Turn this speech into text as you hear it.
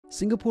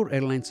Singapore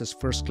Airlines'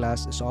 first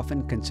class is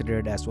often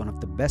considered as one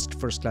of the best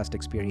first class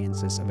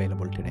experiences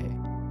available today.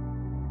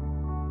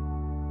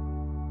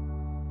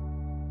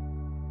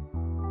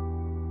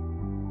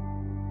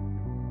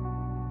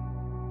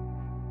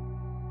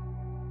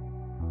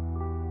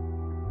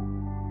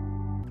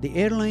 The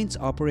airline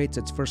operates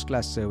its first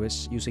class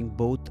service using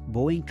both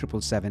Boeing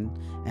 777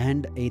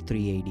 and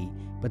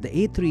A380, but the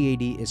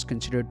A380 is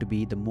considered to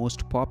be the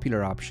most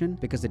popular option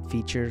because it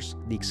features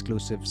the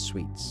exclusive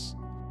suites.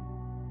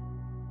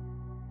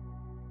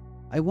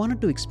 I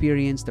wanted to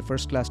experience the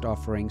first class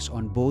offerings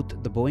on both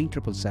the Boeing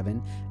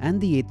 777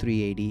 and the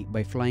A380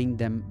 by flying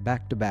them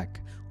back to back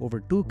over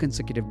 2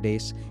 consecutive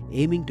days,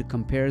 aiming to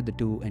compare the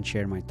two and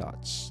share my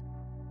thoughts.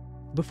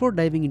 Before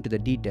diving into the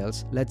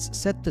details, let's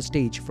set the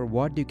stage for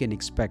what you can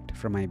expect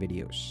from my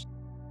videos.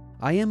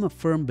 I am a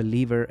firm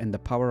believer in the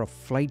power of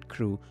flight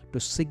crew to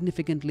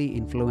significantly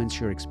influence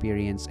your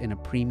experience in a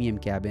premium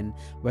cabin,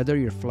 whether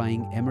you're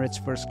flying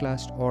Emirates First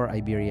Class or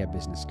Iberia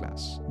Business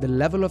Class. The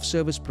level of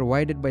service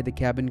provided by the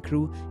cabin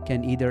crew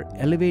can either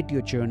elevate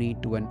your journey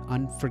to an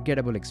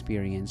unforgettable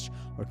experience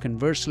or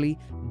conversely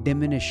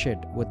diminish it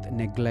with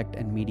neglect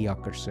and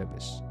mediocre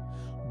service.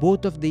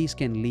 Both of these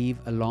can leave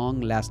a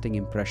long-lasting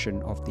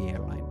impression of the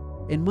airline.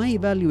 In my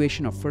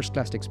evaluation of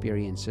first-class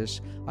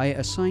experiences, I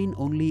assign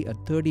only a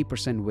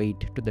 30%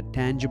 weight to the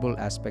tangible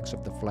aspects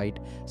of the flight,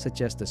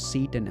 such as the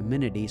seat and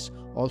amenities,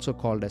 also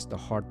called as the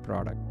hard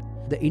product.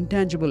 The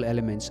intangible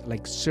elements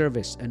like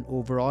service and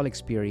overall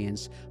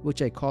experience,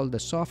 which I call the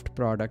soft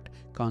product,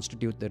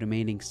 constitute the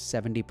remaining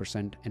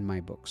 70% in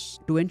my books.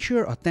 To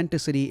ensure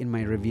authenticity in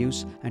my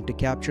reviews and to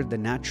capture the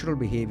natural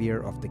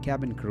behavior of the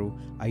cabin crew,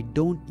 I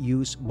don't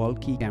use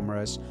bulky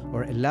cameras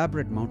or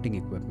elaborate mounting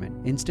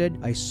equipment. Instead,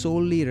 I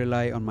solely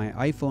rely on my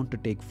iPhone to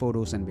take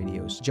photos and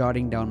videos,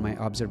 jotting down my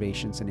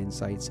observations and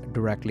insights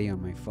directly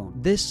on my phone.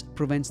 This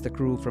prevents the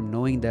crew from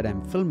knowing that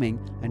I'm filming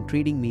and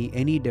treating me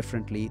any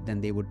differently than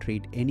they would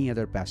treat any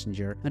other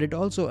passenger, and it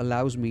also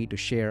allows me to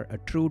share a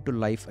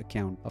true-to-life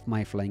account of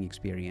my flying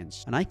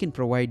experience, and I can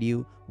provide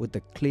you with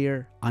a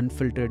clear,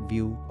 unfiltered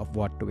view of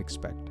what to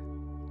expect.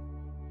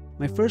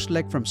 My first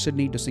leg from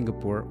Sydney to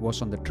Singapore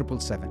was on the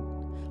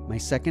 777. My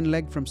second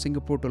leg from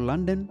Singapore to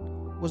London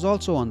was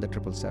also on the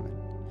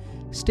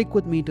 777. Stick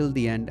with me till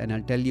the end and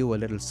I'll tell you a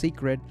little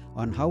secret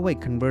on how I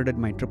converted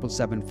my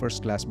 777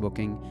 first class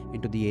booking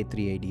into the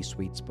A380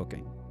 suites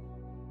booking.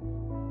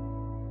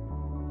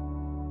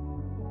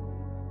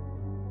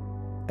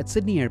 At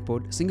Sydney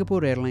Airport,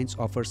 Singapore Airlines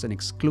offers an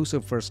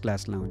exclusive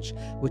first-class lounge,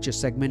 which is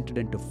segmented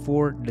into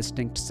 4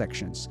 distinct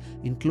sections,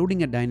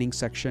 including a dining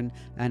section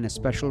and a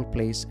special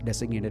place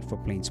designated for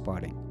plane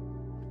spotting.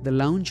 The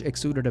lounge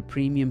exuded a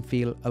premium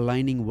feel,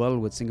 aligning well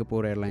with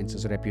Singapore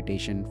Airlines'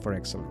 reputation for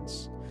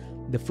excellence.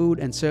 The food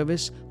and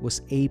service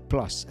was A+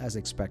 as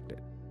expected.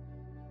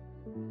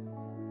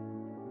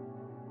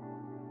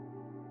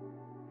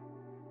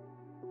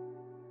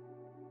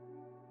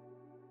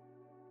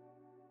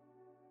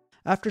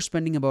 After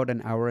spending about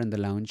an hour in the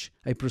lounge,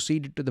 I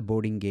proceeded to the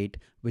boarding gate,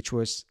 which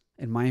was,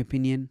 in my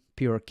opinion,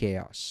 pure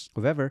chaos.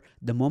 However,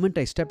 the moment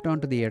I stepped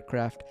onto the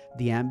aircraft,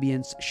 the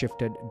ambience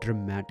shifted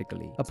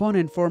dramatically. Upon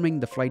informing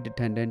the flight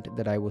attendant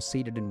that I was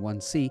seated in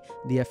 1C,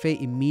 the FA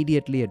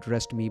immediately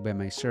addressed me by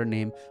my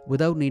surname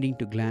without needing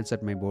to glance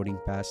at my boarding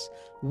pass,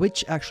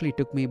 which actually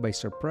took me by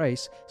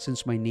surprise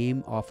since my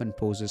name often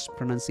poses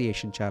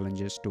pronunciation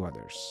challenges to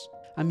others.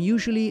 I'm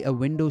usually a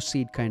window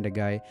seat kind of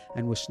guy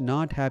and was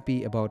not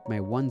happy about my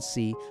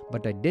 1C,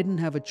 but I didn't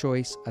have a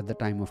choice at the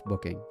time of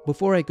booking.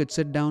 Before I could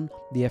sit down,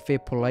 the FA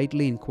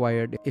politely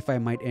inquired if I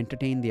might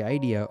entertain the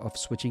idea of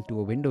switching to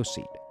a window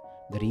seat.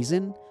 The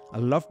reason? A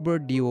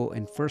lovebird duo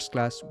in first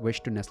class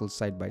wished to nestle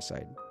side by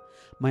side.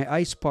 My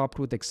eyes popped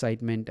with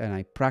excitement and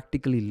I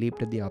practically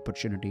leaped at the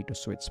opportunity to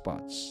switch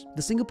spots.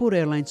 The Singapore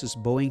Airlines'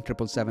 Boeing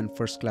 777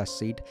 first class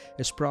seat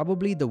is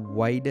probably the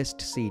widest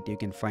seat you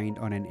can find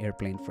on an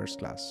airplane first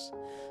class.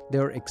 They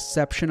are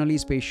exceptionally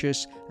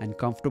spacious and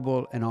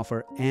comfortable and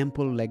offer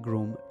ample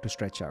legroom to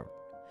stretch out.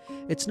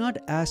 It's not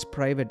as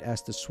private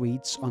as the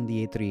suites on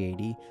the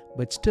A380,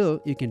 but still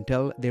you can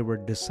tell they were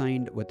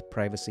designed with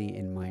privacy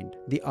in mind.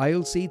 The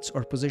aisle seats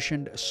are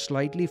positioned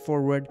slightly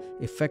forward,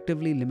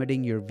 effectively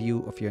limiting your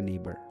view of your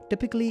neighbor.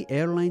 Typically,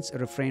 airlines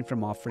refrain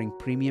from offering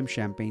premium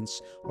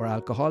champagnes or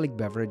alcoholic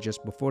beverages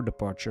before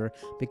departure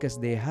because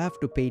they have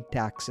to pay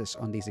taxes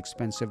on these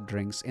expensive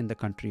drinks in the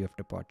country of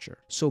departure.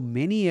 So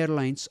many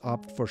airlines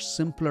opt for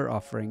simpler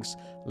offerings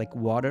like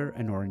water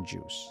and orange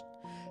juice.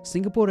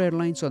 Singapore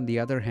Airlines, on the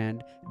other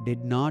hand,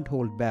 did not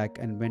hold back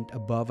and went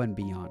above and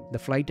beyond. The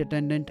flight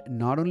attendant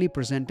not only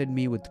presented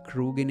me with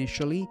Krug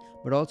initially,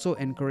 but also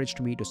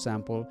encouraged me to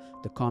sample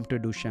the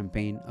Comte du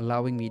Champagne,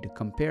 allowing me to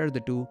compare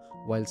the two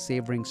while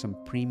savoring some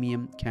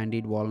premium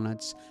candied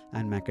walnuts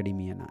and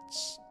macadamia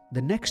nuts.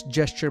 The next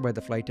gesture by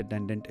the flight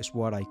attendant is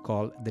what I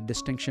call the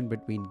distinction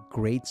between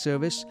great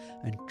service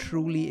and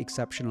truly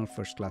exceptional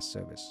first-class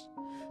service.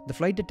 The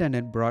flight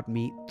attendant brought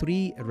me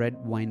 3 red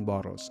wine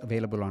bottles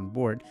available on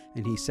board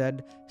and he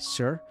said,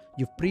 "Sir,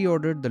 you've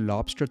pre-ordered the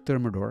lobster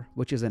thermidor,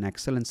 which is an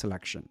excellent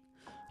selection.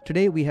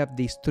 Today we have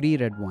these 3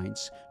 red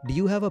wines. Do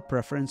you have a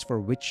preference for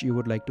which you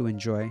would like to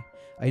enjoy?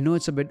 I know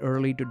it's a bit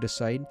early to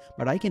decide,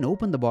 but I can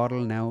open the bottle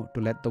now to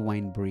let the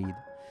wine breathe.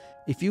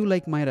 If you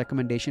like my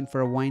recommendation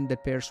for a wine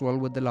that pairs well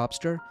with the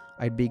lobster,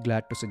 I'd be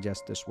glad to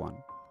suggest this one.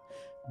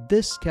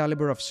 This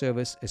caliber of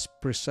service is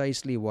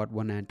precisely what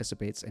one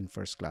anticipates in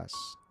first class.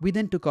 We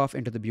then took off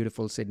into the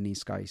beautiful Sydney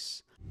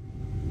skies.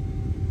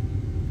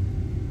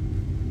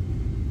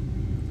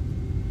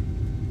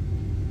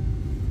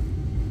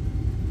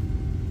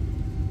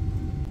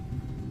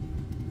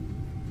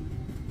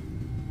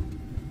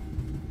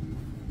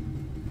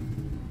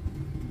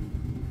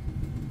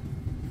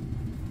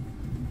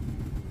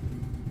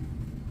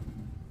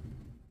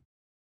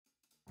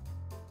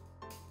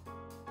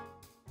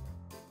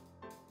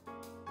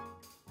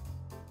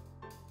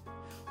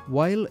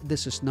 While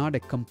this is not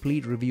a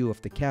complete review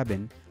of the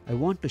cabin, I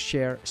want to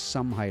share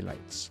some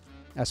highlights.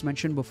 As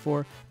mentioned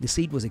before, the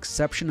seat was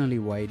exceptionally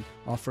wide,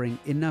 offering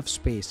enough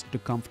space to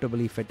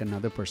comfortably fit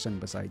another person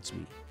besides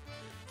me.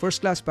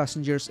 First class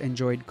passengers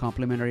enjoyed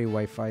complimentary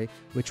Wi-Fi,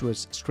 which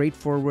was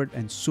straightforward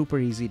and super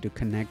easy to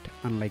connect,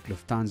 unlike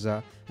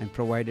Lufthansa, and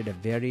provided a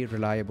very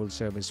reliable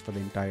service for the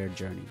entire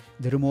journey.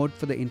 The remote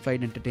for the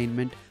in-flight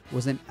entertainment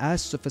wasn't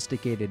as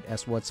sophisticated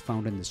as what's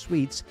found in the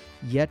suites,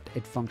 yet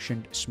it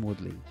functioned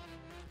smoothly.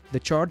 The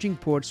charging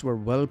ports were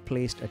well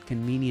placed at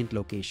convenient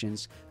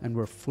locations and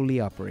were fully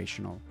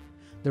operational.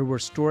 There were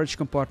storage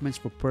compartments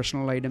for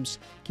personal items,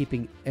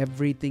 keeping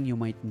everything you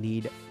might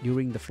need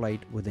during the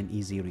flight within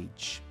easy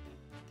reach.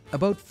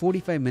 About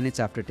 45 minutes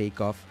after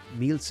takeoff,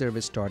 meal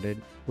service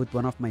started with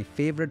one of my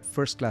favorite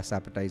first-class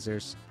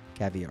appetizers,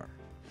 caviar.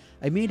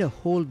 I made a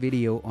whole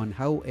video on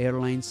how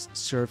airlines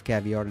serve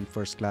caviar in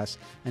first class,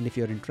 and if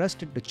you're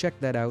interested to check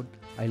that out,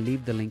 I'll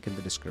leave the link in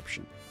the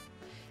description.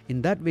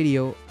 In that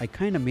video, I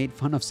kinda made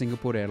fun of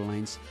Singapore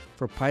Airlines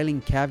for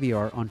piling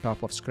caviar on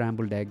top of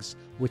scrambled eggs,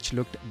 which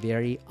looked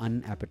very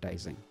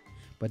unappetizing.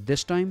 But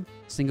this time,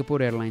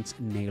 Singapore Airlines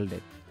nailed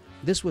it.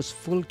 This was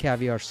full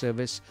caviar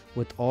service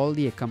with all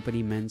the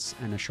accompaniments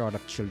and a shot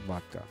of chilled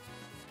vodka.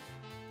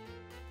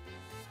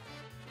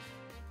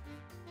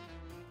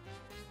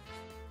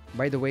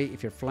 By the way,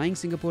 if you're flying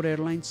Singapore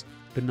Airlines,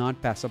 do not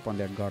pass up on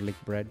their garlic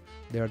bread.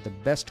 They are the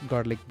best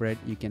garlic bread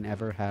you can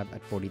ever have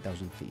at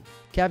 40,000 feet.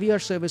 Caviar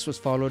service was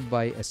followed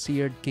by a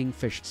seared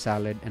kingfish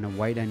salad and a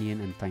white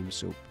onion and thyme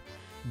soup.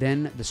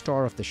 Then the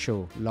star of the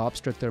show,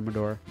 lobster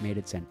thermidor, made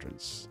its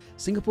entrance.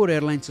 Singapore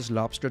Airlines'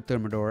 lobster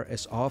thermidor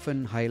is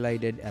often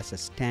highlighted as a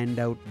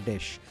standout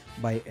dish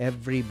by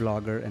every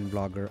blogger and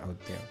vlogger out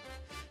there.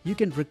 You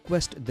can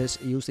request this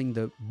using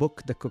the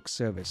Book the Cook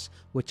service,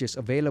 which is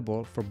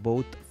available for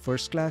both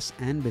first class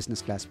and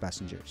business class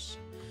passengers.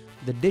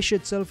 The dish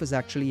itself is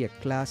actually a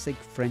classic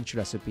French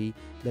recipe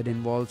that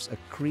involves a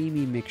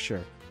creamy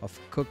mixture of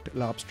cooked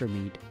lobster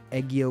meat,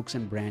 egg yolks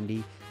and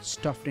brandy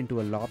stuffed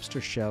into a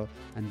lobster shell,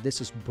 and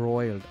this is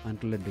broiled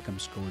until it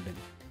becomes golden.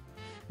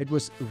 It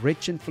was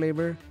rich in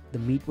flavor, the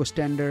meat was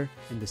tender,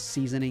 and the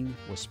seasoning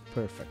was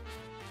perfect.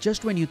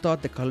 Just when you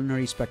thought the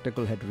culinary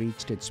spectacle had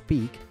reached its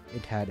peak,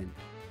 it hadn't.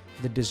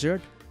 The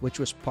dessert, which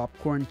was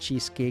popcorn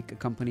cheesecake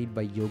accompanied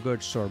by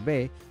yogurt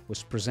sorbet,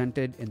 was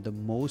presented in the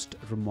most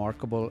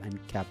remarkable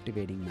and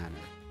captivating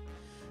manner.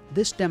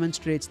 This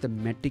demonstrates the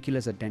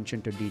meticulous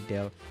attention to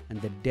detail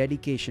and the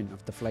dedication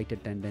of the flight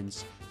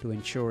attendants to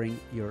ensuring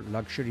your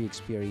luxury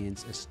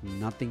experience is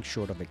nothing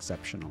short of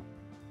exceptional.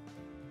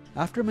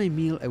 After my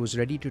meal, I was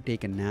ready to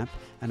take a nap,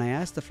 and I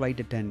asked the flight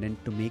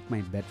attendant to make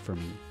my bed for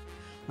me.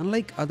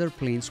 Unlike other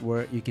planes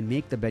where you can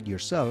make the bed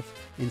yourself,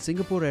 in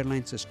Singapore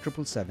Airlines'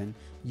 777,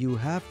 you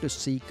have to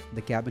seek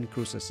the cabin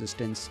crew's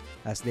assistance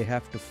as they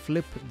have to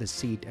flip the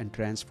seat and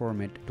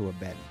transform it to a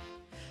bed.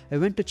 I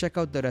went to check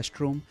out the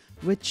restroom,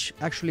 which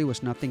actually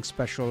was nothing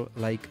special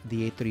like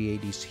the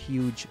A380's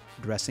huge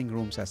dressing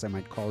rooms, as I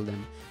might call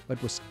them,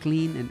 but was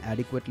clean and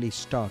adequately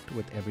stocked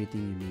with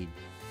everything you need.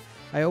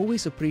 I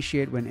always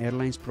appreciate when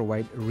airlines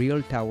provide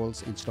real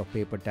towels instead of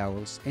paper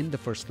towels in the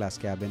first class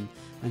cabin,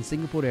 and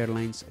Singapore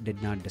Airlines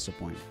did not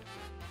disappoint.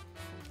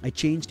 I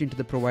changed into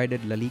the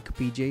provided Lalique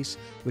PJs,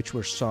 which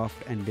were soft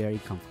and very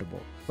comfortable.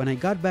 When I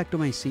got back to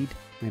my seat,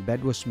 my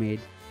bed was made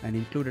and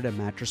included a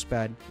mattress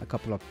pad, a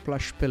couple of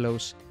plush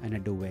pillows, and a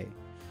duvet.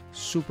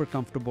 Super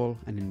comfortable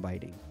and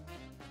inviting.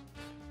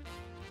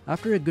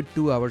 After a good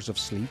 2 hours of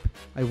sleep,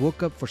 I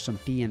woke up for some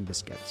tea and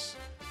biscuits.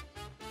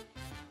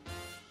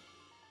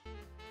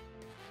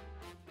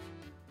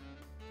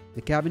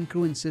 The cabin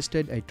crew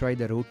insisted I try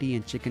the roti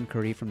and chicken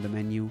curry from the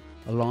menu,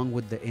 along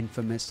with the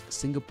infamous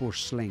Singapore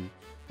sling,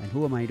 and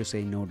who am I to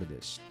say no to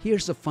this?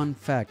 Here's a fun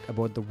fact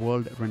about the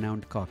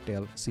world-renowned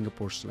cocktail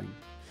Singapore sling.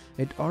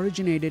 It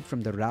originated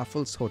from the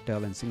Raffles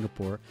Hotel in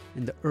Singapore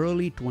in the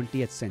early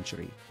 20th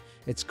century.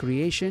 Its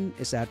creation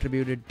is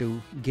attributed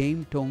to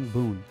Game Tong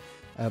Boon,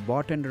 a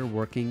bartender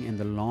working in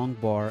the Long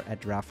Bar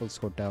at Raffles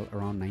Hotel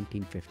around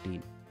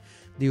 1915.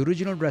 The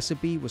original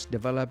recipe was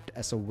developed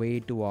as a way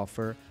to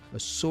offer a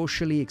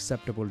socially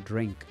acceptable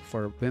drink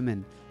for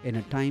women in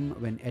a time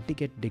when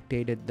etiquette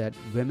dictated that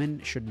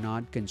women should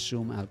not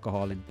consume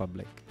alcohol in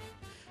public.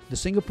 The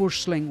Singapore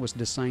Sling was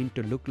designed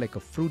to look like a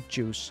fruit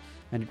juice,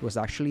 and it was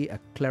actually a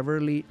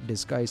cleverly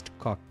disguised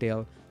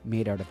cocktail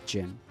made out of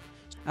gin.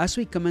 As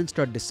we commenced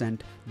our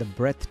descent, the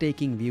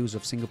breathtaking views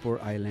of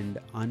Singapore Island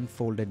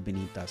unfolded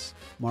beneath us,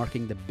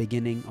 marking the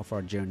beginning of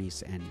our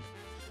journey's end.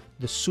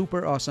 The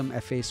super awesome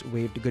FAs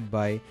waved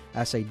goodbye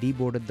as I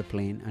deboarded the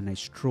plane and I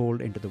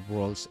strolled into the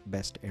world's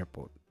best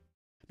airport.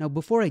 Now,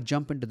 before I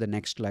jump into the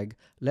next leg,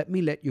 let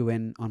me let you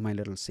in on my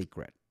little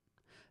secret.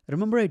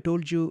 Remember I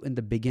told you in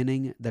the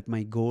beginning that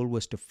my goal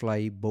was to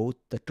fly both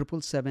the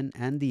 777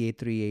 and the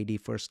A380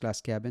 first class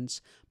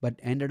cabins, but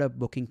ended up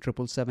booking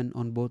 777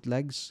 on both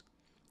legs?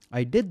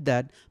 I did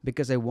that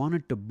because I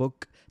wanted to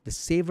book the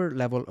Saver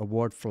level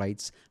award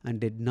flights and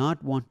did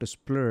not want to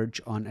splurge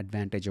on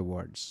Advantage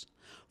awards.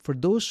 For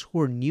those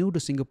who are new to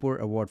Singapore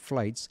award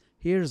flights,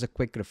 here's a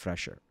quick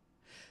refresher.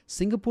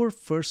 Singapore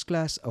First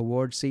Class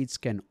award seats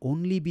can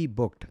only be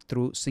booked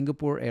through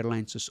Singapore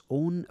Airlines'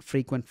 own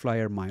frequent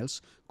flyer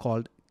miles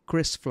called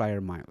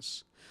KrisFlyer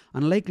miles.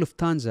 Unlike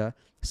Lufthansa,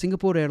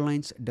 Singapore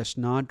Airlines does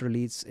not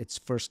release its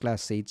first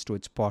class seats to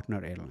its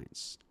partner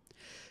airlines.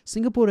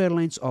 Singapore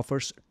Airlines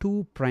offers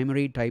two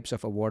primary types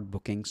of award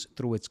bookings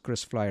through its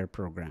KrisFlyer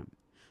program.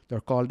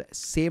 They're called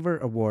Saver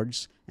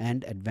Awards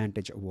and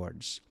Advantage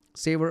Awards.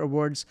 Saver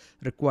Awards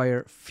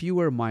require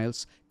fewer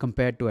miles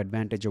compared to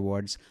Advantage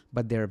Awards,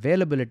 but their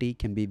availability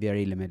can be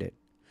very limited.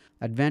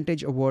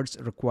 Advantage Awards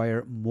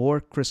require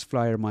more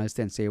KrisFlyer miles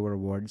than Saver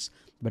Awards,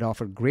 but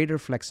offer greater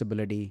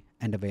flexibility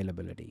and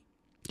availability.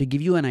 To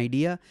give you an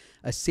idea,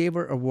 a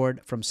Saver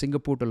Award from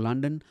Singapore to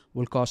London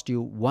will cost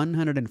you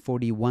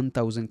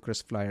 141,000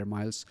 KrisFlyer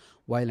miles,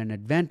 while an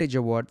Advantage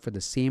Award for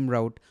the same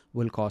route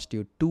will cost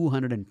you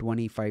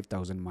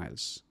 225,000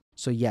 miles.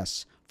 So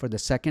yes, for the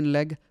second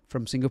leg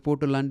from Singapore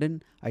to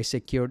London, I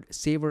secured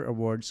Saver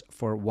Awards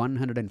for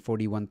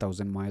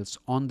 141,000 miles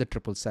on the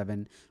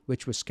 777,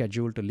 which was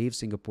scheduled to leave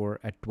Singapore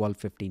at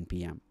 12:15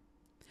 p.m.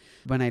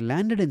 When I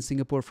landed in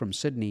Singapore from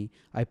Sydney,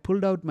 I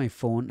pulled out my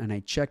phone and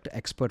I checked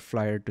Expert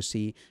Flyer to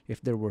see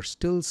if there were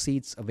still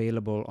seats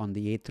available on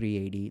the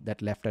A380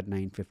 that left at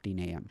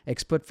 9:15 a.m.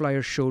 Expert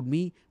Flyer showed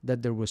me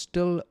that there was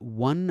still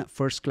one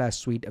first class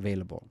suite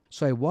available.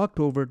 So I walked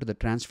over to the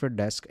transfer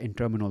desk in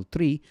Terminal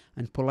 3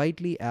 and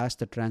politely asked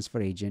the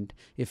transfer agent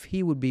if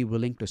he would be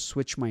willing to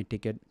switch my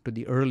ticket to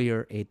the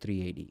earlier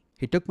A380.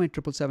 He took my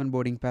 777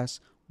 boarding pass,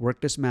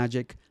 worked his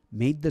magic,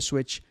 made the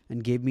switch,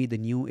 and gave me the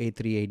new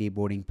A380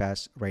 boarding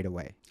pass right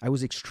away. I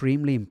was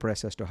extremely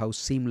impressed as to how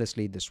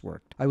seamlessly this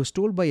worked. I was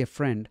told by a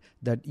friend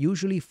that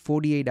usually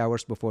 48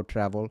 hours before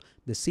travel,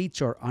 the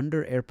seats are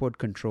under airport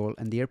control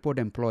and the airport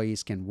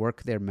employees can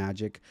work their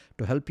magic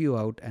to help you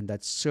out, and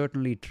that's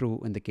certainly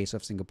true in the case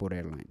of Singapore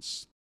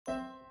Airlines.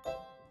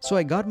 So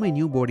I got my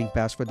new boarding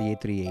pass for the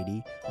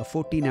A380, a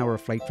 14-hour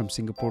flight from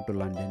Singapore to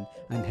London,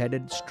 and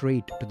headed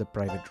straight to the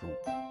private room.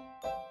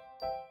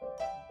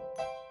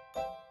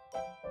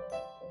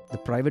 The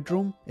private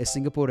room is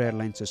Singapore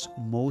Airlines'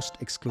 most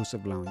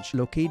exclusive lounge,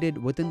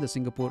 located within the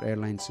Singapore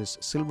Airlines'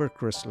 Silver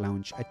Chris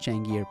Lounge at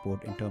Changi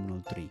Airport in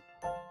Terminal 3.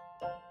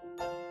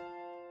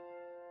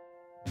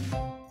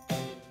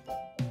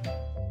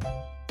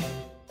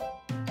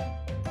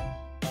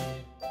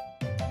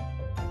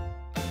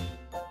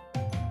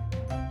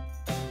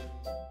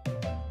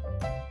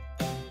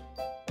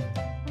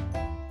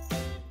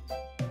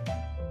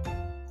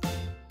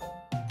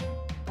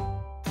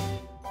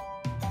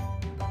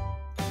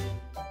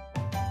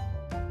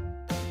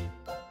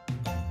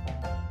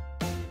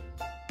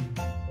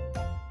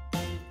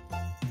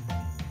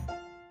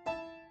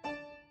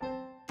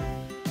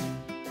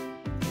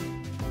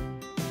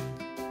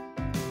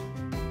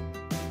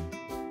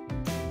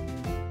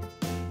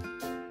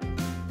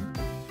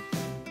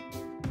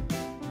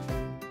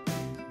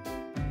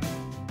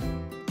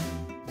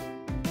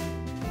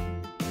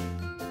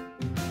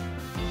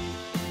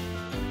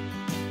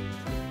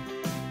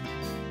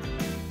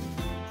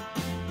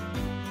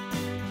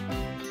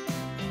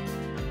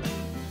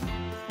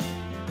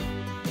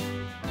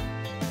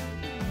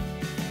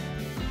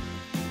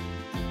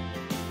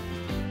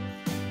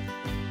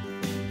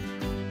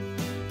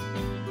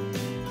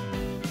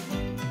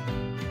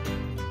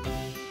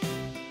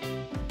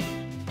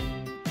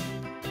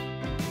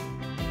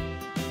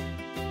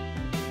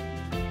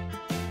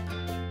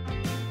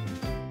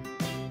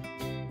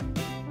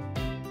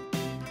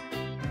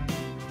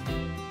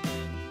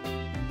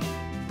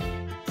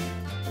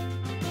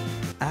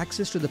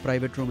 Access to the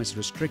private room is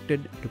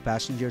restricted to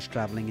passengers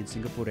traveling in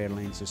Singapore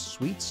Airlines'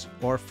 suites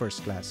or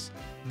first class.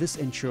 This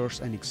ensures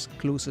an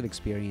exclusive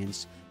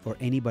experience for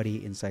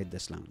anybody inside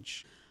this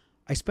lounge.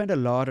 I spent a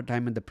lot of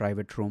time in the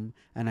private room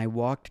and I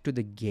walked to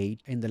the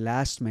gate in the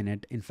last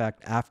minute, in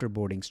fact after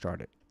boarding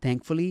started.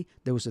 Thankfully,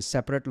 there was a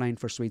separate line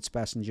for suites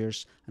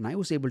passengers and I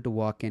was able to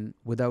walk in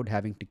without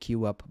having to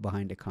queue up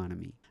behind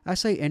economy.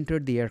 As I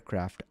entered the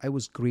aircraft, I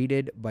was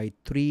greeted by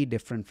 3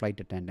 different flight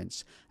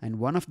attendants and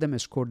one of them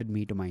escorted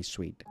me to my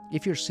suite.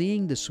 If you're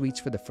seeing the suites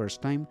for the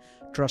first time,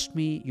 trust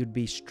me, you'd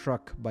be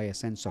struck by a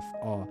sense of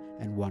awe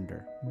and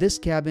wonder. This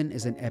cabin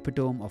is an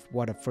epitome of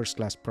what a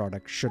first-class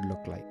product should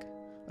look like.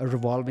 a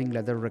revolving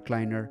leather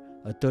recliner,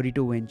 a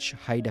 32-inch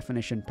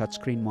high-definition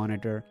touchscreen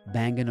monitor,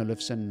 Bang &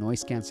 Olufsen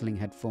noise-cancelling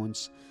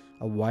headphones,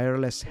 a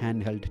wireless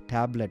handheld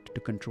tablet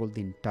to control the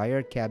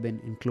entire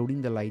cabin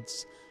including the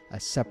lights, a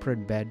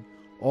separate bed,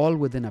 all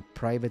within a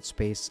private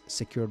space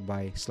secured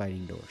by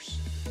sliding doors.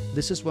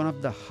 This is one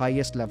of the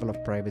highest level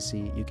of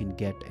privacy you can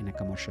get in a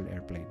commercial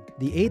airplane.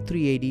 The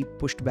A380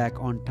 pushed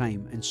back on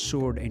time and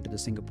soared into the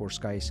Singapore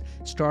skies,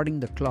 starting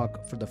the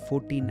clock for the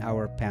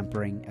 14-hour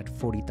pampering at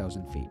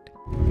 40,000 feet.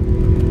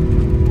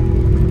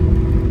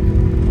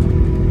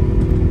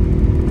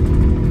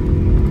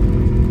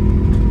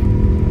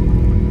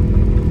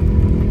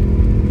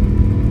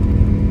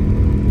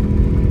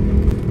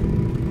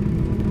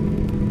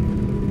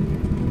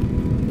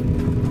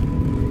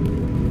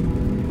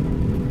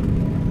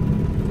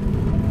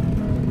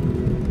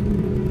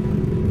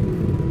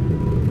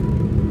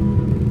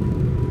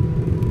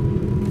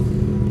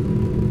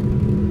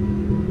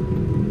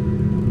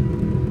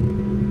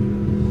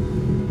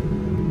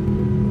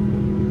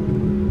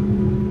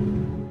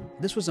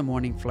 This was a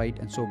morning flight,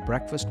 and so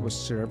breakfast was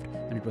served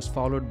and it was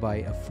followed by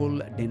a full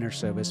dinner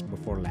service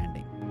before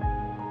landing.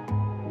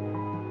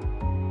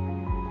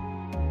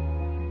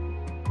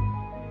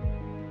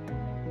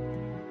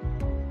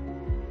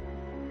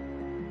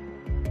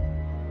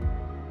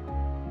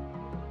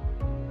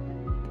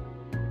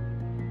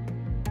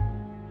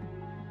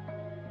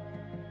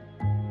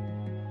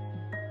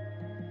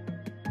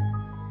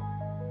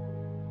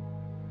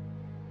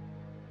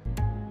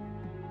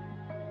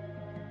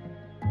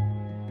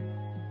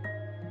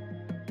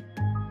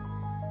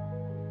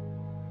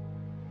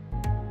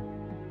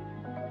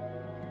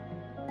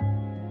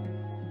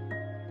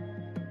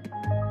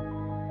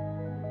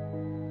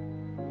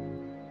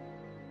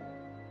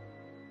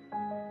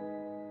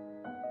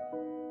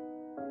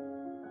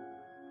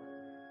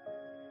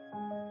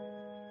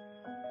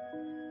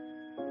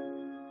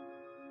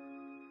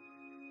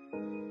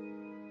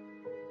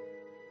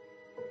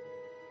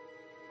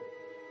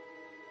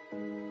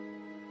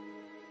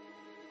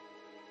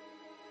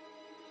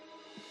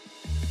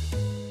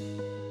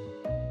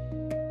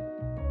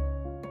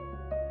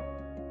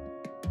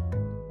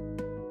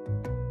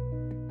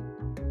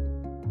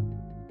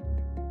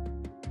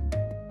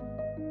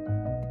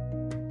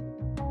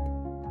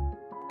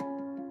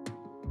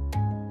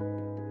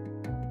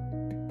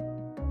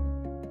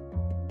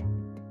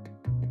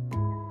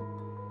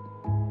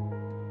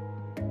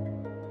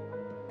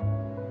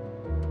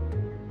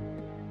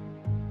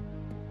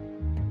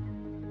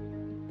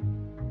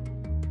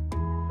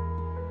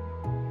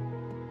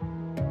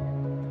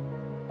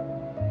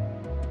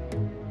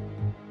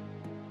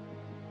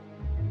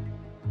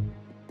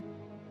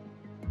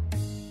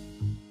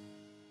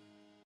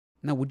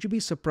 Now, would you be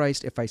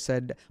surprised if I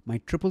said my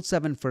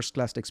 777 first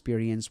class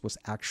experience was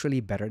actually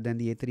better than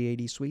the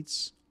A380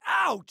 suites?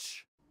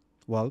 Ouch!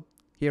 Well,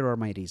 here are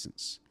my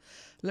reasons.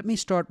 Let me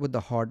start with the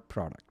hard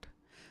product.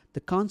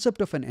 The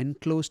concept of an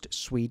enclosed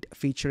suite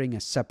featuring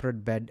a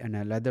separate bed and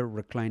a leather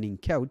reclining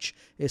couch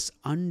is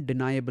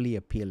undeniably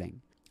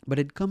appealing, but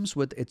it comes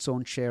with its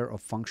own share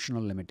of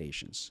functional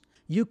limitations.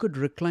 You could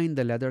recline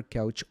the leather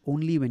couch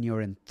only when you're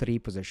in 3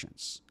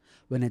 positions: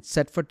 when it's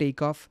set for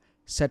takeoff,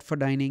 set for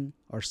dining,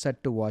 or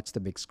set to watch the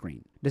big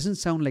screen. Doesn't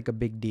sound like a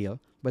big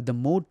deal, but the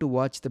mode to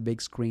watch the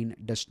big screen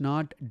does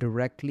not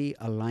directly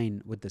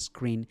align with the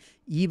screen,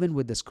 even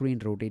with the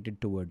screen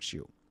rotated towards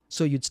you.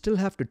 So you'd still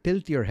have to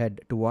tilt your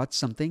head to watch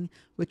something,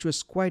 which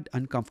was quite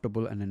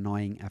uncomfortable and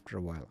annoying after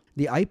a while.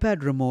 The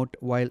iPad remote,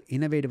 while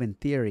innovative in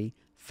theory,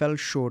 fell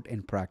short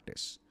in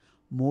practice.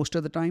 Most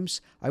of the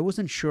times, I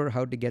wasn't sure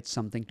how to get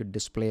something to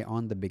display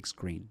on the big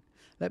screen.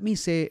 Let me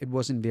say it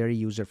wasn't very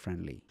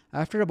user-friendly.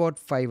 After about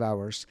 5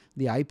 hours,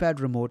 the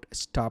iPad remote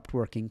stopped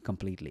working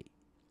completely.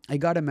 I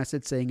got a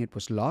message saying it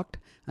was locked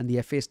and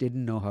the FAs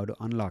didn't know how to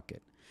unlock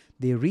it.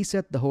 They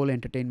reset the whole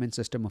entertainment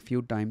system a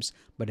few times,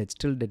 but it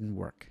still didn't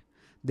work.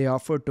 They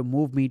offered to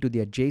move me to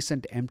the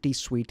adjacent empty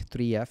suite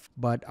 3F,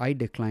 but I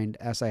declined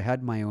as I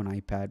had my own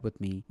iPad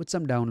with me with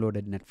some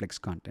downloaded Netflix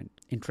content.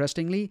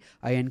 Interestingly,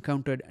 I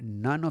encountered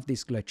none of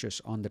these glitches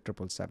on the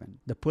 777.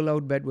 The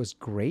pull-out bed was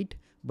great,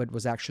 but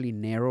was actually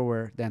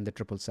narrower than the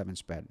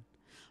 777's bed.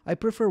 I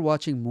prefer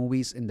watching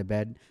movies in the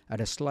bed at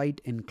a slight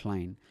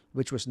incline,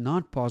 which was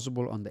not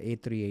possible on the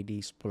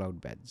A380's pull-out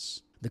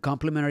beds. The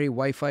complimentary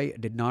Wi-Fi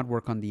did not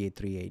work on the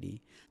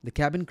A380. The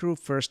cabin crew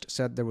first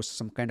said there was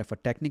some kind of a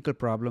technical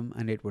problem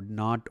and it would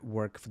not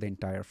work for the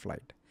entire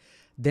flight.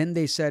 Then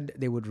they said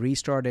they would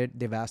restart it.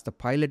 They've asked the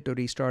pilot to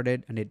restart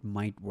it and it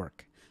might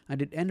work.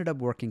 And it ended up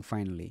working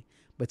finally.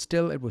 But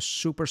still, it was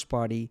super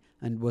spotty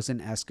and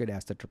wasn't as good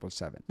as the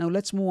 777. Now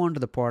let's move on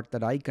to the part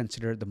that I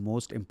consider the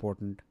most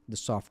important, the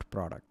soft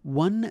product.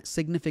 One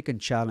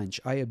significant challenge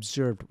I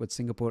observed with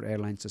Singapore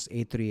Airlines'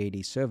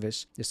 A380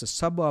 service is the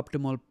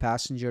suboptimal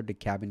passenger to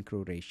cabin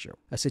crew ratio,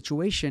 a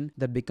situation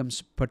that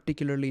becomes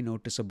particularly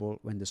noticeable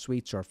when the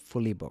suites are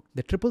fully booked.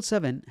 The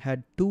 777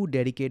 had 2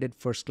 dedicated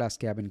first class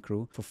cabin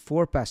crew for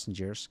 4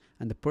 passengers,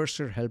 and the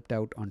purser helped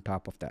out on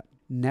top of that.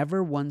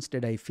 Never once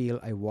did I feel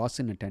I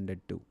wasn't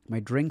attended to. My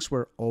drinks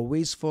were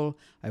always full,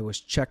 I was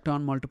checked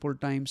on multiple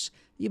times,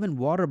 even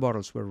water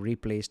bottles were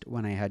replaced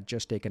when I had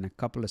just taken a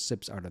couple of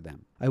sips out of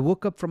them. I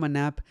woke up from a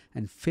nap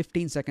and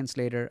 15 seconds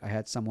later I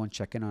had someone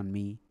check in on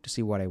me to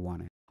see what I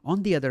wanted.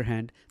 On the other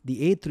hand,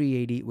 the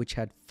A380, which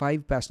had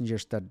 5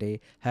 passengers that day,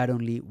 had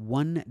only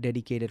one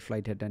dedicated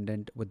flight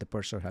attendant with the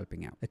purser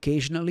helping out.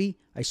 Occasionally,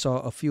 I saw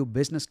a few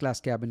business class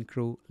cabin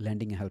crew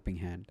lending a helping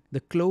hand. The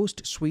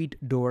closed suite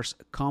doors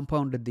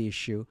compounded the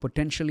issue,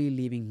 potentially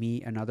leaving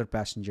me and other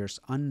passengers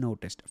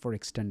unnoticed for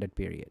extended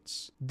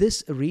periods.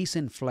 This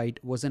recent flight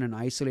wasn't an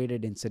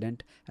isolated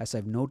incident, as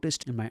I've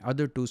noticed in my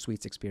other 2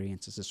 suites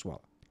experiences as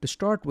well. To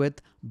start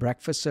with,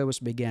 breakfast service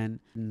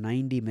began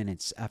 90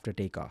 minutes after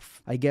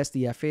takeoff. I guess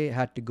the FA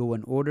had to go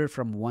and order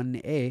from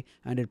 1A,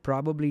 and it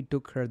probably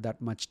took her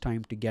that much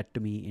time to get to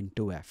me in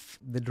 2F.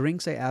 The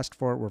drinks I asked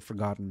for were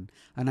forgotten,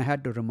 and I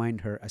had to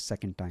remind her a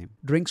second time.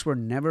 Drinks were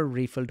never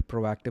refilled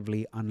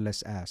proactively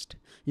unless asked.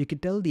 You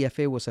could tell the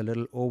FA was a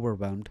little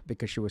overwhelmed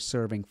because she was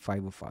serving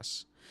 5 of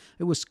us.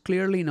 It was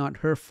clearly not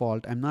her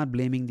fault. I'm not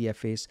blaming the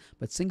FAs,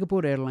 but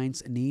Singapore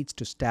Airlines needs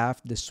to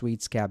staff the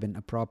suites cabin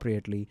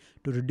appropriately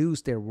to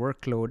reduce their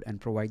workload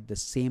and provide the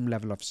same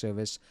level of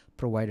service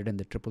provided in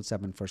the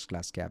 777 first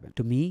class cabin.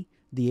 To me,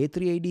 the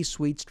A380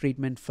 suites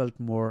treatment felt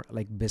more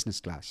like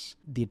business class.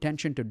 The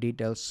attention to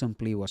detail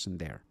simply wasn't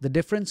there. The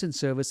difference in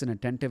service and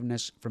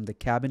attentiveness from the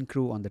cabin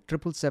crew on the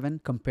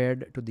 777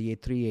 compared to the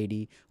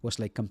A380 was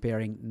like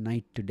comparing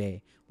night to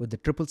day, with the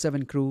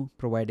 777 crew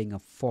providing a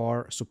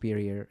far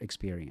superior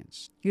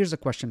experience. Here's a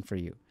question for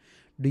you.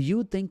 Do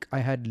you think I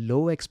had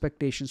low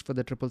expectations for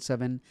the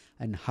 777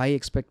 and high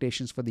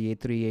expectations for the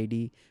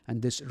A380,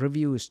 and this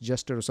review is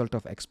just a result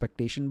of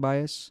expectation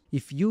bias?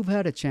 If you've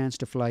had a chance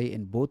to fly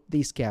in both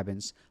these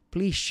cabins,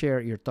 please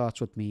share your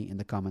thoughts with me in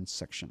the comments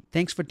section.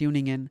 Thanks for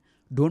tuning in.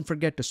 Don't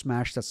forget to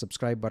smash that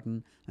subscribe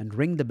button and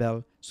ring the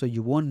bell so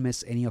you won't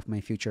miss any of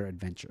my future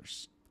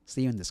adventures.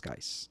 See you in the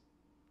skies.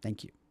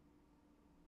 Thank you.